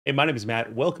Hey, my name is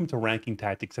Matt. Welcome to Ranking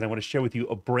Tactics, and I want to share with you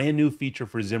a brand new feature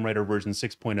for ZimmWriter version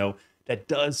 6.0 that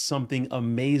does something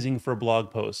amazing for blog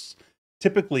posts.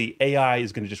 Typically, AI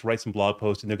is going to just write some blog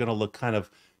posts, and they're going to look kind of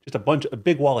just a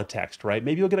big wall of text, right?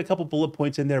 Maybe you'll get a couple bullet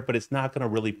points in there, but it's not going to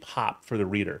really pop for the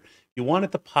reader. If you want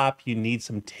it to pop, you need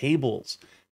some tables.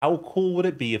 How cool would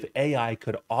it be if AI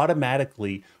could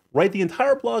automatically write the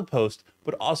entire blog post,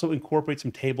 but also incorporate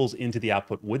some tables into the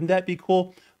output? Wouldn't that be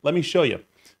cool? Let me show you.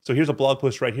 So here's a blog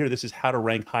post right here. This is how to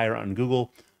rank higher on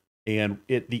Google. And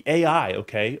the AI,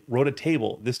 okay, wrote a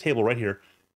table, this table right here,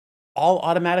 all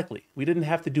automatically. We didn't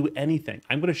have to do anything.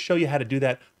 I'm going to show you how to do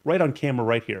that right on camera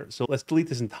right here. So let's delete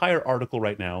this entire article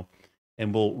right now.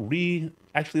 And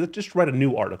actually, let's just write a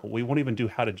new article. We won't even do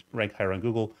how to rank higher on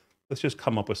Google. Let's just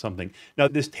come up with something. Now,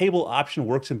 this table option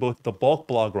works in both the bulk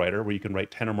blog writer, where you can write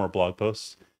 10 or more blog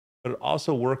posts, but it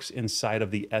also works inside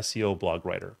of the SEO blog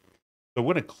writer. So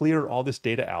we're going to clear all this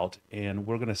data out, and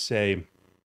we're going to say,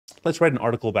 let's write an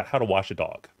article about how to wash a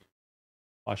dog.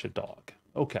 Wash a dog.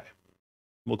 Okay.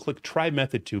 We'll click try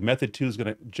method 2. Method 2 is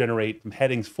going to generate some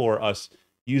headings for us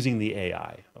using the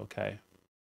AI. Okay.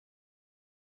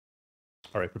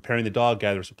 All right. Preparing the dog,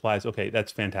 gather supplies. Okay.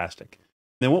 That's fantastic.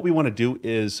 Then what we want to do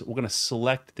is we're going to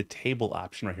select the table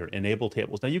option right here, enable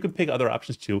tables. Now you can pick other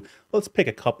options too. Let's pick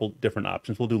a couple different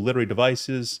options. We'll do literary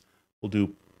devices. We'll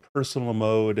do personal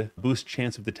mode, boost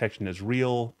chance of detection as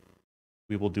real.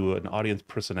 We will do an audience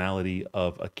personality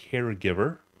of a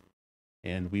caregiver,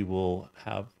 and we will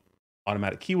have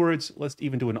automatic keywords. Let's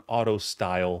even do an auto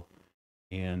style,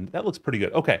 and that looks pretty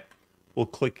good. Okay, we'll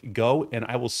click go, and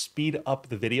I will speed up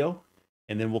the video,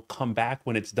 and then we'll come back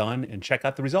when it's done and check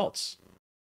out the results.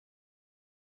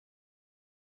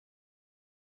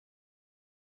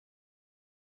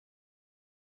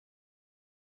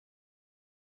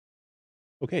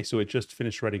 Okay, so it just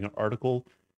finished writing an article.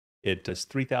 It does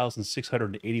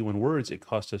 3,681 words. It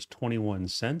cost us 21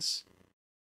 cents.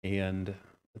 And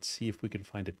let's see if we can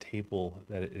find a table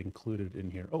that it included in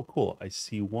here. Oh, cool. I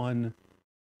see one.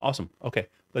 Awesome. Okay,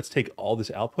 let's take all this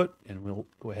output and we'll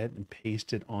go ahead and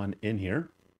paste it on in here.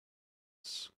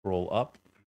 Scroll up.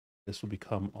 This will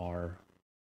become our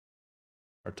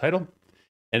title.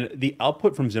 And the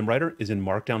output from ZimmWriter is in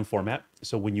Markdown format.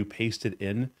 So when you paste it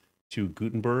in to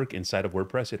Gutenberg inside of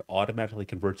WordPress, it automatically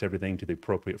converts everything to the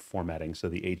appropriate formatting. So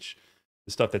the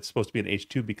stuff that's supposed to be an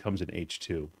H2 becomes an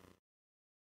H2.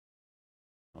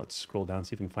 Let's scroll down,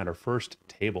 see if we can find our first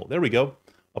table. There we go.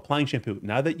 Applying shampoo.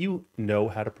 Now that you know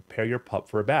how to prepare your pup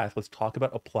for a bath, let's talk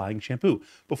about applying shampoo.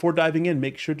 Before diving in,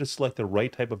 make sure to select the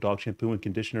right type of dog shampoo and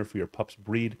conditioner for your pup's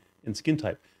breed and skin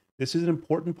type. This is an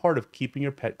important part of keeping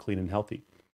your pet clean and healthy.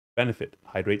 Benefit: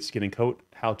 hydrate skin and coat.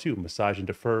 How to: massage and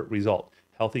defer. Result: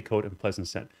 healthy coat and pleasant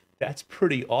scent. That's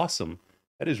pretty awesome.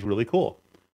 That is really cool.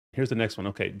 Here's the next one.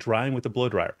 Okay, drying with a blow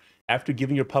dryer. After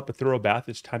giving your pup a thorough bath,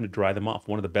 it's time to dry them off.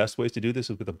 One of the best ways to do this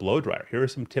is with a blow dryer. Here are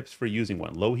some tips for using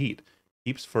one. Low heat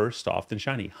keeps fur soft and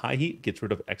shiny. High heat gets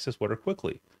rid of excess water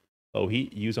quickly. Low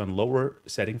heat, use on lower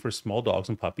setting for small dogs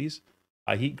and puppies.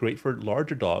 High heat, great for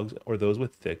larger dogs or those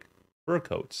with thick fur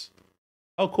coats.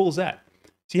 How cool is that?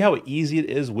 See how easy it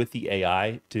is with the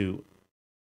AI to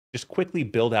just quickly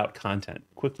build out content,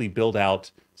 quickly build out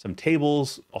some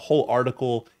tables, a whole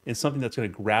article, and something that's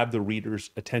going to grab the reader's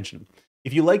attention.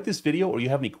 If you like this video or you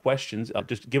have any questions,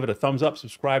 just give it a thumbs up,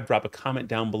 subscribe, drop a comment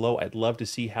down below. I'd love to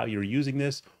see how you're using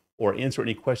this or answer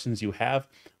any questions you have.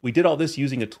 We did all this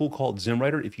using a tool called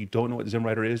ZimmWriter. If you don't know what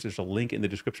ZimmWriter is, there's a link in the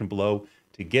description below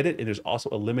to get it. And there's also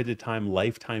a limited time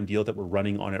lifetime deal that we're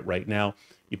running on it right now.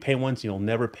 You pay once, you'll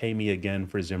never pay me again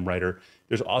for ZimmWriter.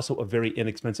 There's also a very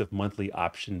inexpensive monthly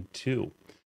option too.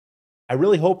 I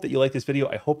really hope that you like this video.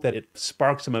 I hope that it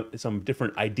sparks some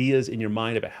different ideas in your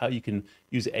mind about how you can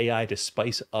use AI to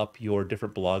spice up your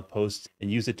different blog posts and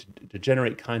use it to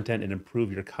generate content and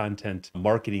improve your content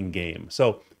marketing game.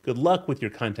 So good luck with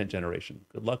your content generation.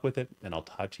 Good luck with it, and I'll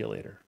talk to you later.